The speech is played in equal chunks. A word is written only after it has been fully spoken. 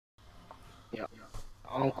Yeah,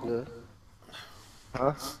 uncle.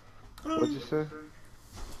 Huh? What'd you say?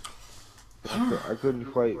 I couldn't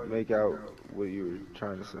quite make out what you were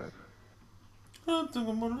trying to say. I think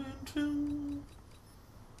I'm gonna into.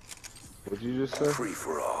 What'd you just say? Free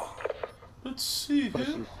for all. Let's see here.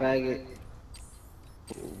 Pussy faggot.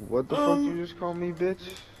 What the fuck you just called me,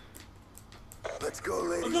 bitch? Let's go, I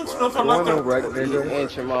ladies. don't We're know on if the I You like want no that. wreck, You nigga?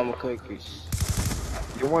 ain't your mama cookies.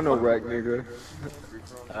 You want no wreck, nigga?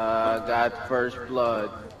 Got first blood.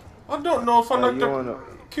 I don't know if I like You that wanna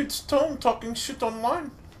kid's tone talking shit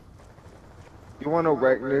online. you want no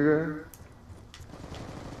wreck, nigga?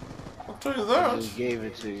 I'll tell you I that. just gave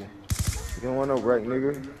it to you. You don't want no wreck,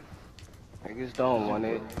 nigga? Niggas don't want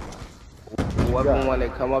it. What you Whoever got? want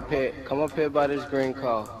it, come up here by this green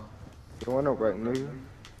car. You want no wreck, nigga?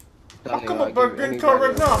 I'll Telling come you, up by give green car right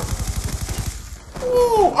anybody a now. wreck.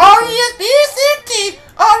 Ooh, R-E-S-B-C-T!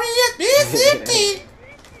 R-E-S-B-C-T!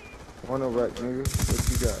 You want no wreck, nigga? What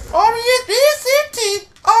you got? R-E-S-B-C-T!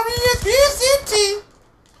 R-E-S-B-C-T!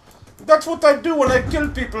 That's what I do when I kill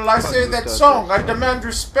people. I say that song. I demand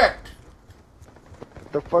respect.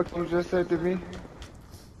 The fuck you just said to me?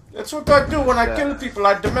 That's what I do when I kill people.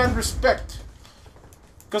 I demand respect.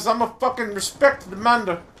 Because I'm a fucking respect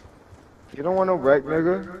demander. You don't want no wreck,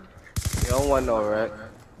 nigga? You don't want no wreck.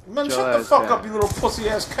 Man, Your shut the ass fuck down. up, you little pussy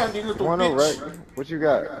ass candy You little want no wreck? bitch. What you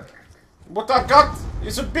got? What I got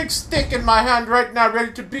is a big stick in my hand right now,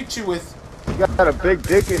 ready to beat you with. You got a big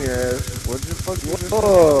dick in your ass. What the fuck you just said?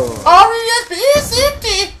 Oh.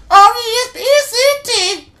 R-E-S-B-C-T!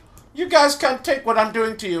 R-E-S-B-C-T! You guys can't take what I'm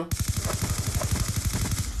doing to you.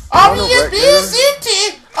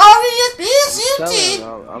 R-E-S-B-C-T! R-E-S-B-C-T!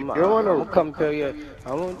 I'm You don't want no- gonna come peel your.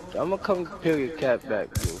 I'm gonna come peel your cat back,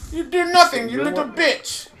 you. You do nothing, you little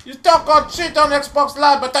bitch. You talk all shit on Xbox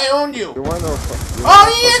Live, but I own You you. want no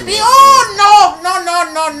R-E-S-B, oh no,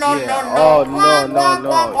 Yeah. no. Oh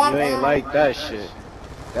no. You ain't like that shit.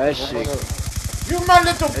 That shit. You my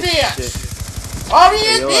little That bitch. shit.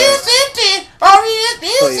 R-E-S-B-C-T!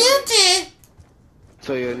 R-E-S-B-C-T!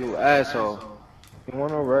 So you're a new asshole. You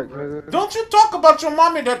want no wreck, nigga? Don't you talk about your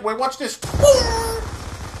mommy that way. Watch this. Boom!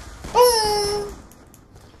 Boom!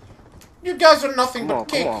 You guys are nothing but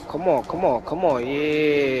cake. Come on. Yeah,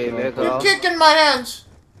 You're nigga. kicking my hands.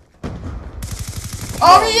 on, man.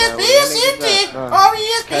 R-E-S-B-C-T! Nah.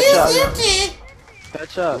 R-E-S-B-C-T!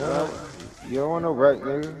 Catch up, bro. You don't want no wreck,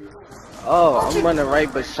 nigga? Oh, I'm running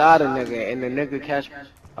right beside a nigga, and the nigga catch me.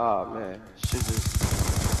 Oh man, shit is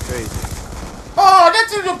crazy. Oh, that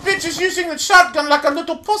little bitch is using a shotgun like a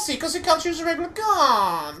little pussy because he can't use a regular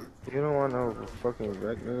gun. You don't want no fucking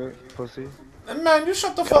wreck, nigga, pussy. And man, you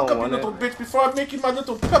shut the fuck don't up, you want little it. bitch, before I make you my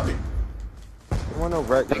little puppet. You want no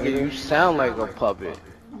wreck, Nigga, you nigga? sound like a puppet.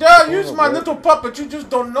 Dad, use my what? little puppet, you just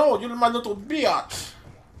don't know. You're my little biatch.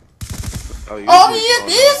 Oh, you just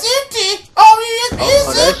R-E-S-B-C-T!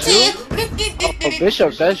 R-E-S-B-C-T! oh,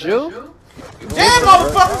 Bishop, that's you? Damn,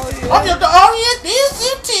 motherfucker! I'm your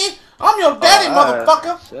R-E-S-B-C-T! I'm your daddy,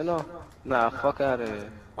 motherfucker! Shit, no. Nah, fuck out of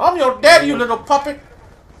here. I'm your daddy, you little puppet!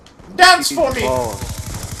 Dance for me!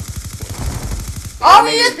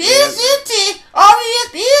 R-E-S-B-C-T!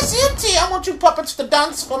 R-E-S-B-C-T! I want you puppets to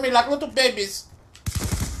dance for me like little babies.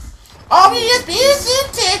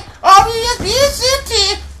 R-E-S-B-C-T!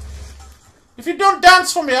 R-E-S-B-C-T! If you don't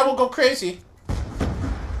dance for me, I will go crazy.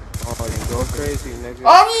 Oh, you go crazy, nigga.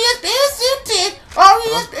 R-E-S-B-C-T!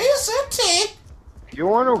 R-E-S-B-C-T! You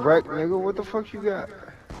want no wreck, nigga? What the fuck you got?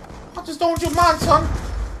 I just don't want your mind, son.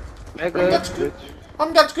 Nigga.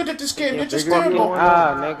 I'm that good at this game, you're just Nigga, terrible.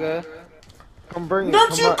 Nigga. Come bring it. Don't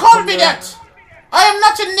Come you on, call come me down. that! I am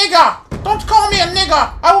not a nigger! Don't call me a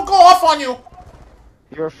nigger! I will go off on you!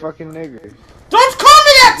 You're a fucking nigga. Don't call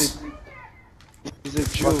me that! He's a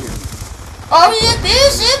Jew.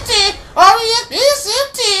 R-E-S-B-C-T!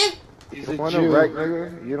 R-E-S-B-C-T! He's You a want no Jew. wreck,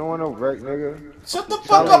 nigga? You don't want no wreck, nigga? Shut the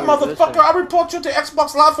fuck up, you, motherfucker! listen. I report you to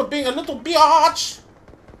Xbox Live for being a little biatch!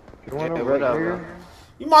 You want no Yeah, wreck, whatever. nigga?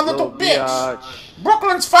 You my little Little bitch! biatch.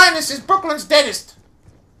 Brooklyn's finest is Brooklyn's deadest!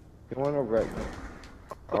 You want no wreck, nigga?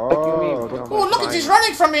 Fuck you mean, Oh, bro? come Oh, on. look at he's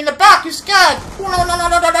running from me in the back, he's scared! Oh, no, no, no,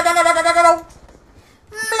 no, no, no, no, no, no, no, no, no.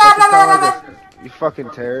 Blah, blah, blah, blah, blah. You fucking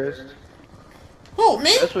terrorist. Who,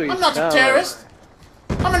 me? That's what you I'm not a sound terrorist.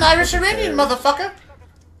 I'm an Irish Iranian motherfucker.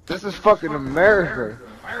 This is fucking America.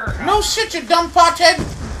 No shit, you dumb pothead.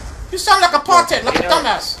 You sound like a pothead, like a Yeah.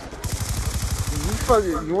 dumbass.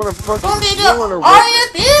 You wanna fucking, Don't need you wanna to wreck.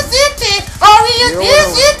 R-E-S-B-C-T!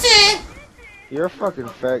 R-E-S-B-C-T! You're a fucking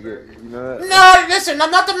faggot, you know that? No, listen, I'm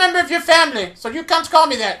not a member of your family, so you can't call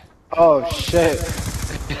me that. Oh, shit.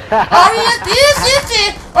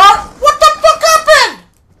 R-E-S-B-C-T! What the fuck happened?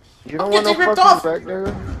 You don't I'm want no getting ripped fucking off. wreck,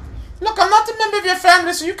 nigga? Look, I'm not a member of your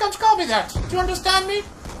family, so you can't call me that. Do you understand me?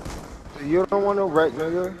 You don't want no wreck,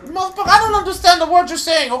 nigga. Motherfucker, I don't understand the words you're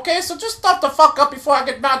saying, okay? So just stop the fuck up before I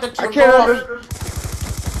get mad at you. I can't understand.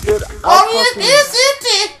 Dude,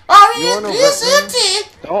 R-E-S-P-C-T! R-E-S-P-C-T!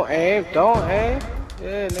 Don't aim.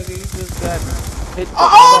 Yeah, nigga, you just got hit.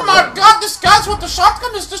 Oh my god, this guy's with the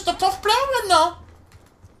shotgun is just a tough player right now.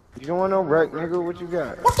 You don't want no wreck, nigga. What you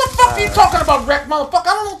got? What the fuck are you talking about, wreck, motherfucker?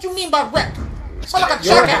 I don't know what you mean by wreck. You sound like a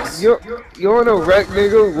jackass. You want no wreck,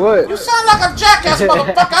 nigga? What? You sound like a jackass,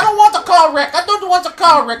 motherfucker. I don't want to call wreck. I don't want to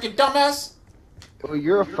call wreck, you dumbass. Well,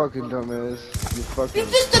 you're a fucking dumbass. You fucking.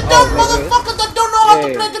 You're just a dumb motherfucker that don't know how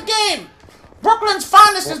to play the game. Brooklyn's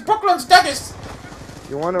finest is Brooklyn's deadest.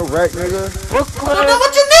 You want no wreck, nigga? I don't know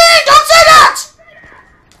what you mean. Don't say that.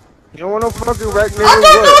 You don't want no fucking wreck, nigga? I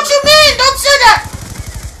don't know what you mean. Don't say that.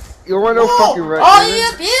 You don't want no fucking wreck,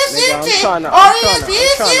 R-E-S-P-C-T.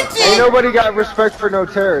 R-E-S-P-C-T. Ain't nobody got respect for no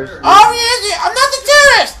terrorists. R-E-S-P. I'm not a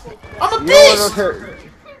terrorist. I'm a You don't want beast. no terrorist.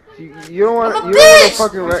 You don't want no beast.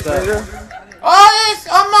 fucking wreck, nigga. R-E-S.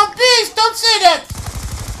 I'm a beast. Don't say that.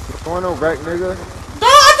 You don't want no wreck, nigga. No,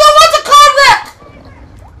 I don't want to call wreck.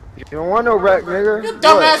 You don't want no wreck, nigga. You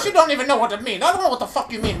dumbass. You don't even know what it means. I don't know what the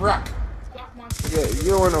fuck you mean, wreck. Yeah,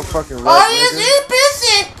 you don't want no fucking wreck, nigga.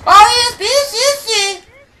 R-E-S-P-C. R-E-S-P-C-T.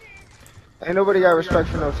 Ain't nobody got respect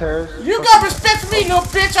for no terrorists. You got respect for me, little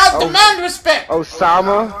bitch. I demand respect.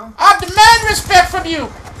 Osama. I demand respect from you.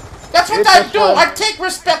 That's what I do. why- I take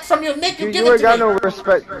respect from you and make you give You it ain't to got me. no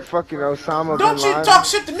respect for fucking Osama Don't bin you Laden. talk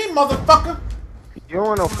shit to me, motherfucker. You don't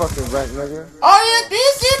want no fucking wreck, nigga.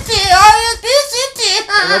 R-E-S-P-C-T. R-E-S-P-C-T.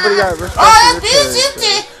 nobody got respect for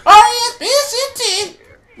R-E-S-P-C-T. R-E-S-P-C-T.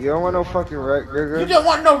 You don't want no fucking wreck, You nigga. don't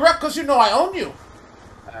want no rep because you know I own you.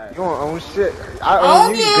 You don't own shit. I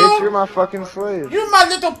own you, you. bitch. You're my fucking slave. You're my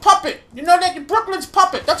little puppet. You know that? You're Brooklyn's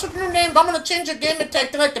puppet. That's what you named. I'm gonna change your game and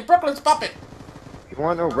tag tonight to Brooklyn's puppet. You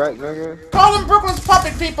want no wreck, nigga? Call him Brooklyn's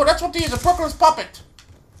puppet, people. That's what he is, a Brooklyn's puppet.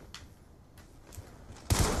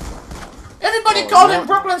 Everybody call him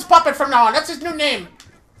Brooklyn's puppet from now on. That's his new name.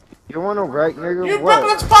 You want no wreck, nigga? You What?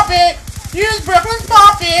 Brooklyn's puppet. You Brooklyn's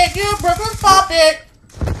puppet. You Brooklyn's puppet.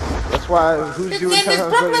 That's why. Who's His doing name is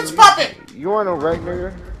something Brooklyn's you? puppet. You want no wreck,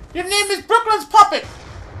 nigga? Your name is Brooklyn's puppet.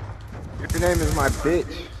 Your name is my bitch.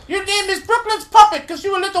 Your name is Brooklyn's puppet because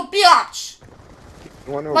you a little biatch.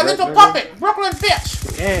 You want no My wreck, little nigga? puppet. Brooklyn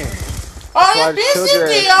bitch. Damn.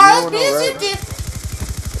 R-E-S-P-C-T.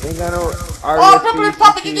 R-E-S-P-C-T. Ain't got no. Oh, Brooklyn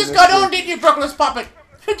puppet, you just got owned, didn't you, Brooklyn's puppet?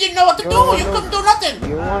 You didn't know what to do. You couldn't do nothing.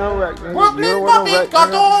 You don't want no wreck, nigga. You Brooklyn don't want no puppet wreck, got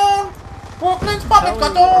nigga. on. Brooklyn's puppet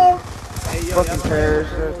got on. Hey, yo, Fucking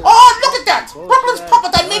terrorists. Oh, look at that. Brooklyn's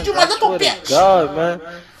puppet, I made you my little bitch. God, man.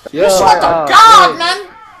 You swear to God, man.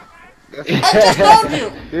 I just owned you.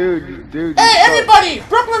 Dude. Hey, everybody.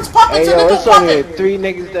 Brooklyn's puppet's Hey, a yo, little it's only puppet. 3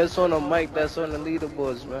 niggas that's on the mic, that's on the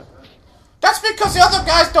leaderboards, man. That's because the other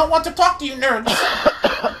guys don't want to talk to you, nerds.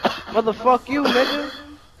 Motherfuck you, nigga.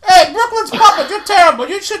 Hey, Brooklyn's puppet, you're terrible.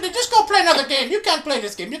 You should just go play another game. You can't play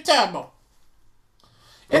this game. You're terrible.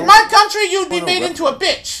 In my country, you'd be made into a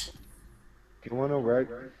bitch. You want no wreck?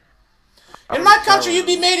 In my country, you'd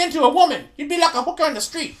be made into a woman. You'd be like a hooker in the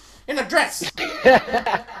street, in a dress.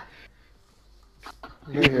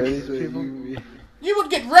 You hear these people? You would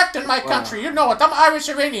get wrecked in my country. You know it. I'm Irish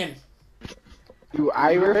Iranian. You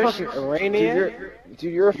Irish? Iranian?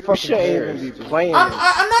 Dude, you're a You fucking shouldn't even terrorist. be playing I'm this.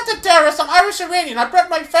 not a terrorist. I'm Irish Iranian. I brought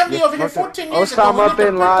my family You're over here fucking 14 years ago. Osama We lived a bin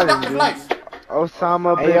pretty Laden, productive dude. life.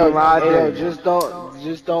 Osama Hey, bin yo, Laden.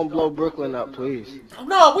 just don't blow Brooklyn up, please.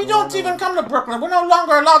 No, we don't even come to Brooklyn. We're no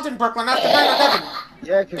longer allowed in Brooklyn after 9/11.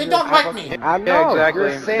 Yeah, 'cause They don't like me. I know. exactly.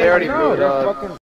 You're saying They already no, moved they're up. fucking